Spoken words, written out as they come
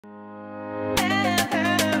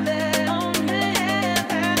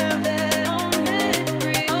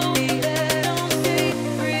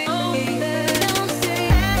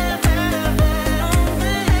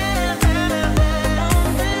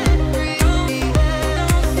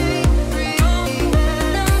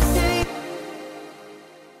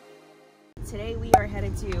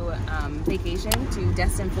vacation to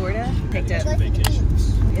Destin, Florida. Picked up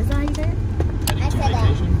Vacations. Is that how you say it? Heading to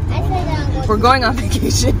vacation. We're going on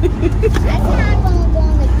vacation. I said I'm going to go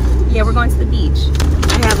on the beach. Yeah, we're going to the beach.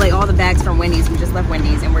 I have like all the bags from Wendy's. We just left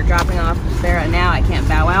Wendy's and we're dropping off there now. I can't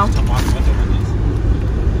bow out.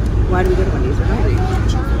 Why do we go to Wendy's? We're hungry.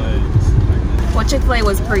 Well, Chick-fil-A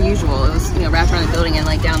was per usual. It was, you know, wrapped around the building and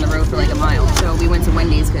like down the road for like a mile. So we went to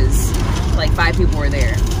Wendy's because like 5 people were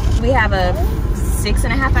there. We have a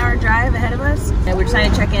 6.5 hour drive ahead of us. And we're trying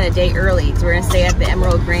to check in a day early because we're gonna stay at the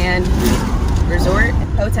Emerald Grande Resort,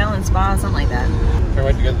 Hotel and Spa, something like that. Can't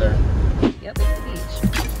wait to get there. Yep, it's the beach.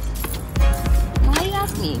 Why do you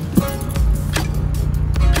ask me?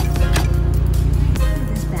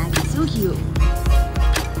 This bag is so cute.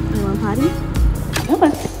 You want potty? Come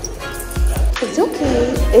on. It's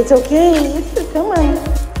okay. It's okay. Come on.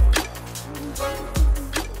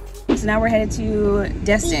 So now we're headed to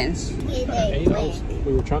Destin.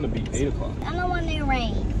 We were trying to beat 8 o'clock. I don't want it to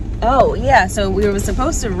rain. Oh, yeah. So we were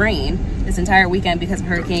supposed to rain this entire weekend because of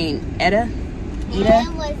Hurricane Ida.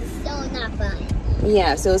 That was still not fun.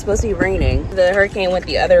 Yeah, so it was supposed to be raining. The hurricane went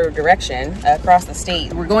the other direction across the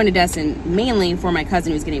state. We're going to Destin mainly for my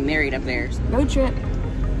cousin who's getting married up there. Road trip.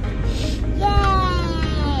 Yay!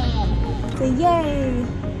 Say yay!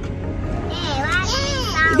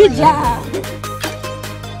 Yay! Good job!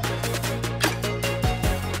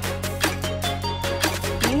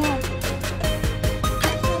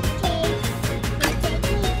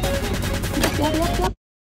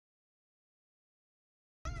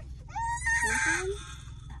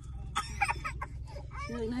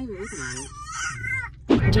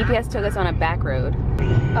 GPS took us on a back road.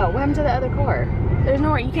 Oh, what happened to the other car? There's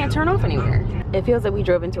nowhere, you can't turn off anywhere. It feels like we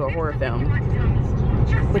drove into a horror film.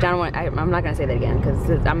 Which I don't want, I'm not gonna say that again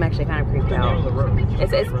because I'm actually kind of creeped out.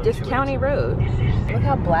 It's just county road. Look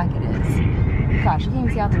how black it is. Gosh, you can't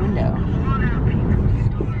even see out the window.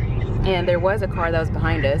 And there was a car that was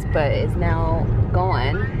behind us, but it's now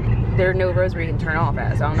gone. There are no roads where you can turn off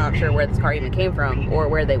at, so I'm not sure where this car even came from or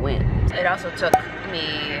where they went. It also took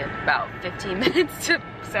me about 15 minutes to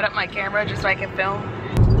set up my camera just so I can film.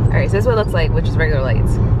 All right, so this is what it looks like, which is regular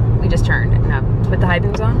lights. We just turned. Now, put the high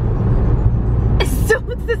booms on. It still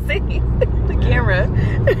looks the same. The camera.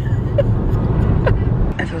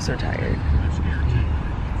 I feel so tired.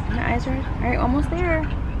 My eyes red. All right, almost there.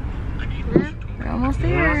 We're almost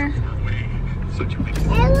there.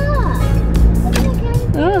 Hey, look!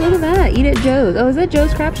 Oh, look at that. Eat at Joe's. Oh, is that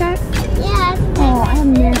Joe's Crab Shack? Yeah. Oh, I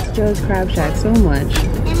miss Joe's Crab Shack so much.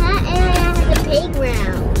 And that area has a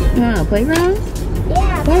playground. Oh, playground?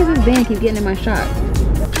 Yeah. Why does this van keep getting in my shot?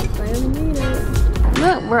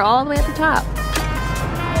 Look, we're all the way at the top.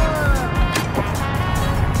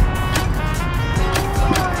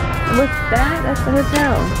 What's that? That's the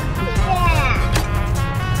hotel. Yeah.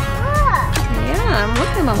 Yeah, I'm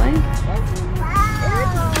looking, Mama.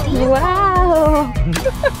 Wow. Wow.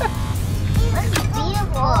 That's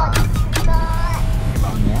beautiful.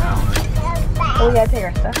 Oh, we gotta take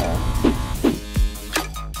our stuff off.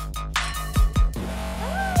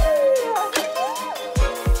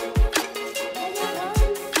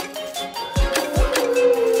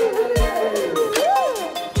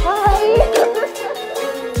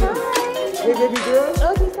 Hey, baby girl.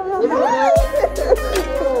 Oh, he's coming over.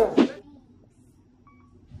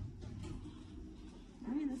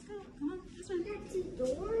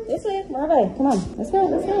 This way, Marva. Come on, let's go,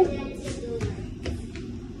 let's go.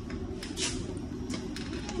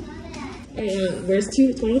 Where's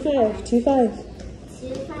 225? 25.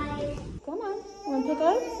 25. Come on, wanna pick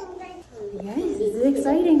up? Yes, this is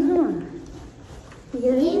exciting, huh?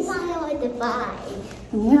 You find with the 5.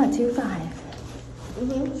 Yeah, 25. Can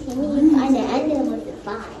you find the ending with the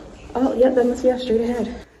 5? Oh, yep, that must be straight ahead.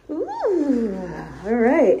 Ooh, all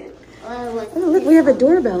right. Or Oh, look, we have a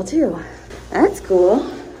doorbell too. That's cool.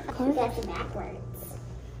 that's backwards.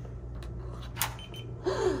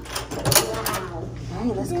 Wow. All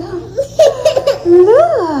right, let's go.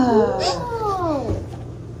 Look, Oh,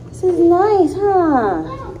 this is nice, huh?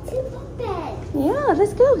 wow, 2 bunk beds. Yeah,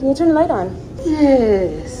 let's go. Can you turn the light on?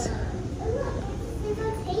 Yes. There's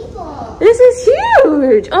a table. This is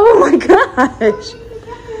huge. Oh my gosh.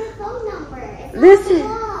 Your phone number. This is.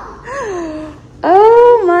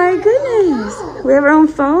 Oh my goodness. We have our own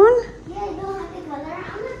phone? Yeah, you don't have to color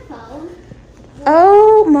on the phone.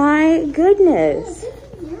 Oh my goodness. This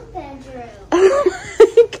is your bedroom. Oh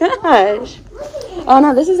my gosh. Oh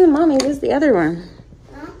no, this isn't mommy. This is the other one.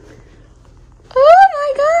 Huh? Oh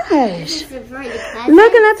my gosh. This is for your cousin.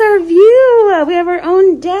 Look, and that's our view. We have our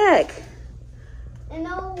own deck. And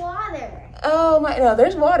no water. Oh my, no,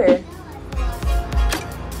 there's water.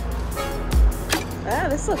 Ah,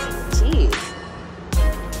 this looks cheese. Can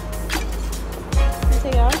I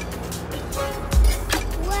take it off?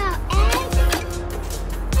 Wow,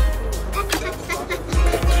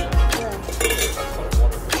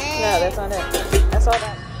 No, that's not it. That's all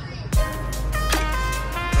that.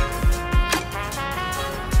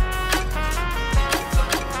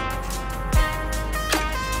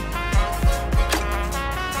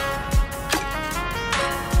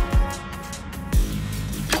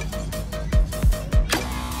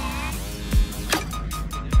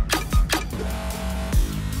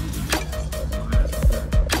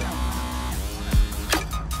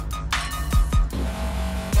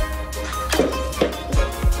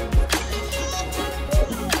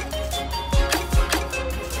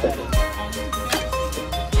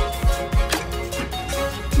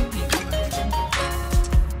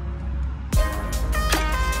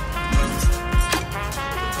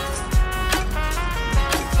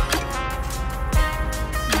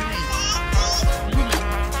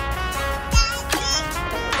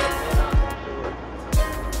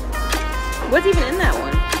 What's even in that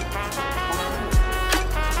one?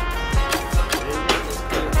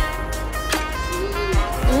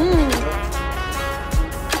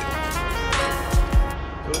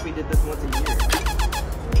 What if we did this once a year?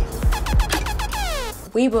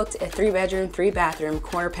 We booked a 3-bedroom, 3-bathroom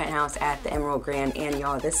corner penthouse at the Emerald Grande, and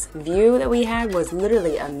y'all, this view that we had was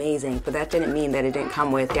literally amazing, but that didn't mean that it didn't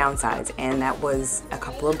come with downsides, and that was a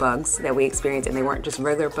couple of bugs that we experienced, and they weren't just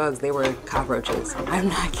regular bugs, they were cockroaches. I'm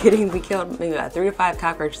not kidding, we killed maybe about 3 to 5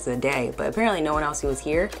 cockroaches a day, but apparently no one else who was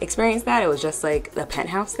here experienced that. It was just like the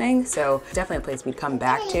penthouse thing, so definitely a place we'd come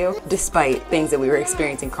back to, despite things that we were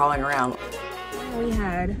experiencing crawling around. We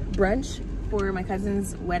had brunch for my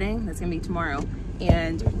cousin's wedding, that's gonna be tomorrow.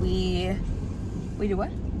 And we did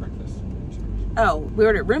what? Breakfast. Oh, we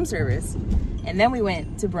ordered room service, and then we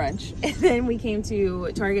went to brunch, and then we came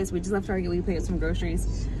to Target. We just left Target. We picked up some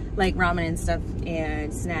groceries, like ramen and stuff,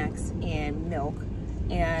 and snacks and milk,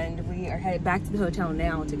 and we are headed back to the hotel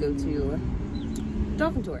now to go to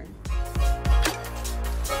dolphin tour.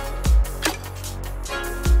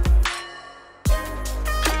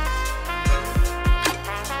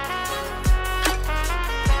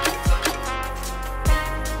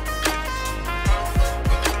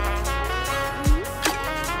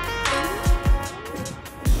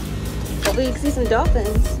 We can see some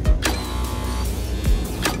dolphins.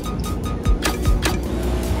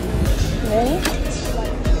 Ready?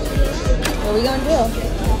 What are we gonna do?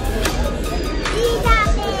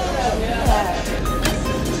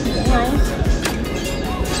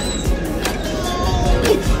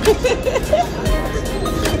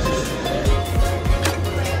 see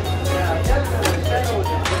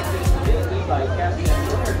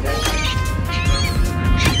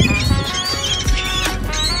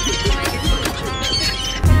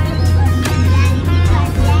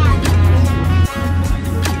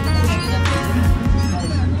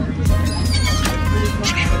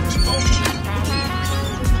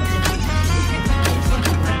dolphins.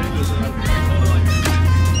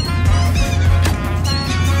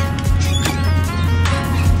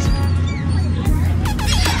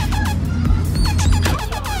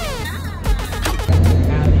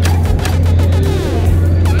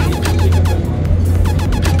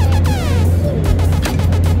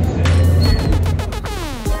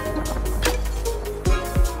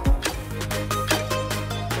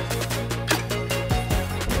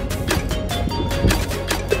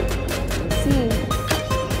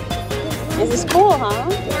 This is cool, huh?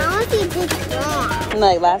 Now I want to see a big frog.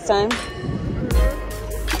 Like last time?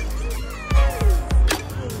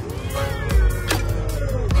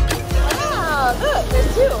 Wow, look,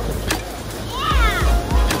 there's two. Yeah.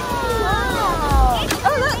 Wow.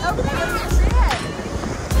 Oh, look, over there, there's red.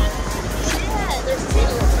 Yeah, there's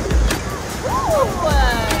two. Woo.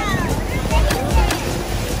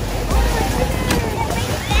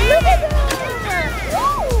 Look at that. Woo.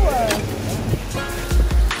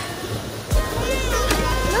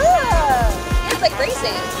 Look, it's like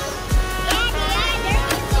racing.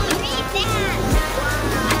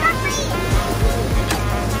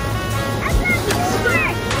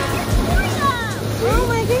 Oh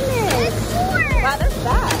my goodness! Wow, they're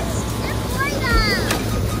fast.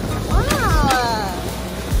 Wow.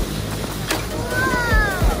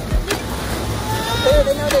 Ooh,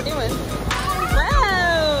 they know what they're doing.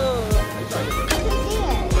 Wow.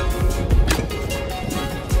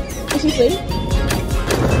 Is she asleep?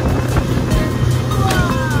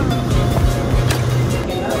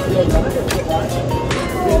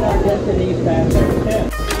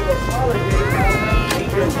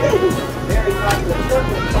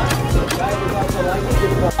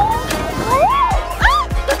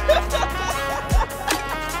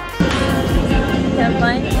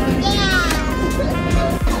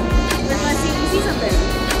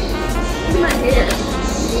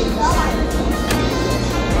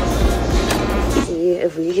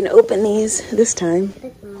 if we can open these this time.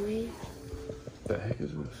 What The heck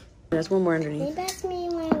is this? There's one more Can you underneath. pass me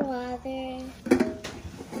my water?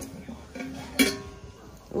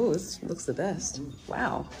 Oh, this looks the best.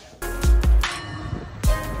 Wow.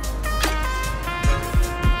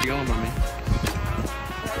 You going, mommy?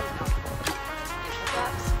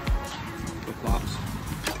 Flip flops.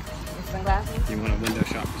 Sunglasses? You want a window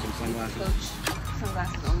shop for some sunglasses?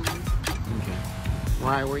 Sunglasses only. Okay.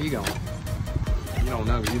 Mariah, where are you going? You don't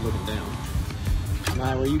know, you looking down.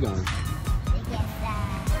 Mariah, where are you going?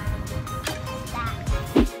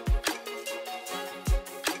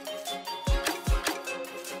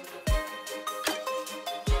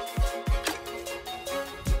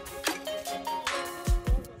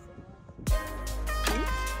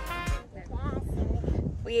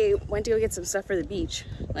 We went to go get some stuff for the beach,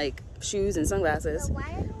 like shoes and sunglasses. So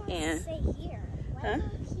why don't we And sit here? Why Huh?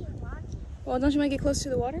 don't we keep walking? well, don't you want to get close to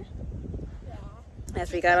the water? Yeah.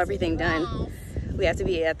 After we got everything done, we have to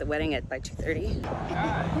be at the wedding by 2:30. Why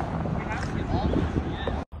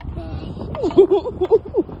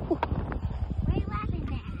are you laughing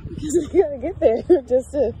at? Because we gotta get there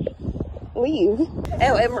just to leave.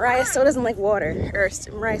 Oh, and Mariah still doesn't like water, or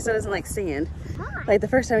Mariah still doesn't like sand. Huh? Like the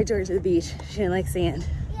first time we took her to the beach, she didn't like sand.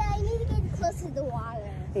 Yeah, you need to get close to the water.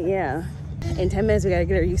 Yeah. In 10 minutes, we gotta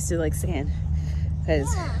get her used to like sand.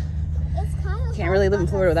 Because Yeah. It's kind of can't really live in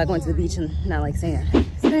Florida without going to the beach and not like sand.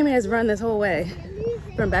 Sammy has run this whole way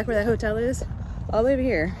from back where that hotel is all the way over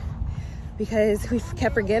here because we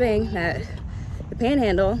kept forgetting that the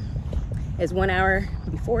Panhandle is 1 hour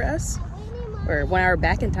before us or 1 hour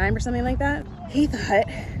back in time or something like that. He thought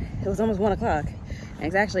it was almost 1 o'clock and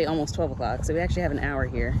it's actually almost 12 o'clock, so we actually have an hour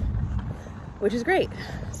here, which is great.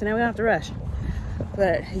 So now we don't have to rush,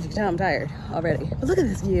 but as you can tell, I'm tired already. But look at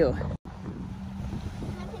this view.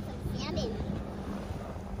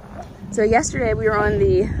 So yesterday we were on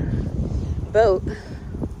the boat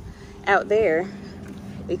out there.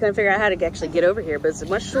 We couldn't figure out how to actually get over here, but it's a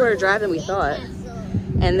much shorter drive than we thought.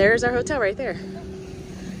 And there's our hotel right there.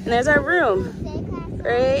 And there's our room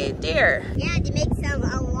right there. Yeah, to make a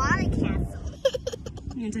water castle.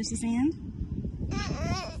 You gonna touch the sand?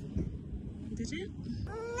 Touch it?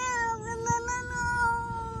 No.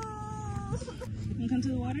 You come to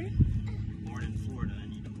the water? Born in Florida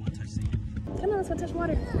and you don't want to touch sand. Come on, let's go touch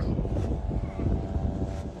water.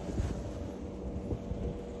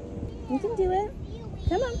 You can do it.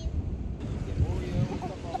 Come on.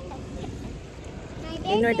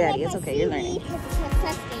 Ignore Daddy, it's okay, you're learning.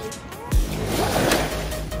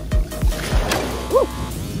 Woo.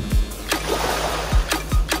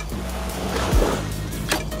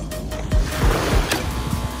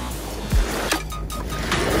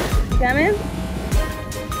 Come in.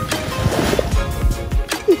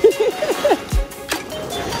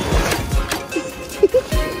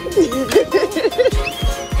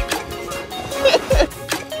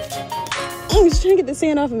 Oh, he's trying to get the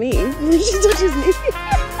sand off of me. She touches me.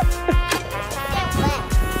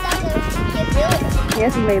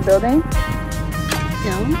 Yes, he made a building.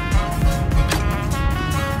 No.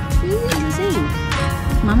 This is the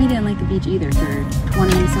same. Mommy didn't like the beach either for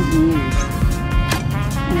 20-something years.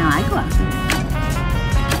 And now I go out there.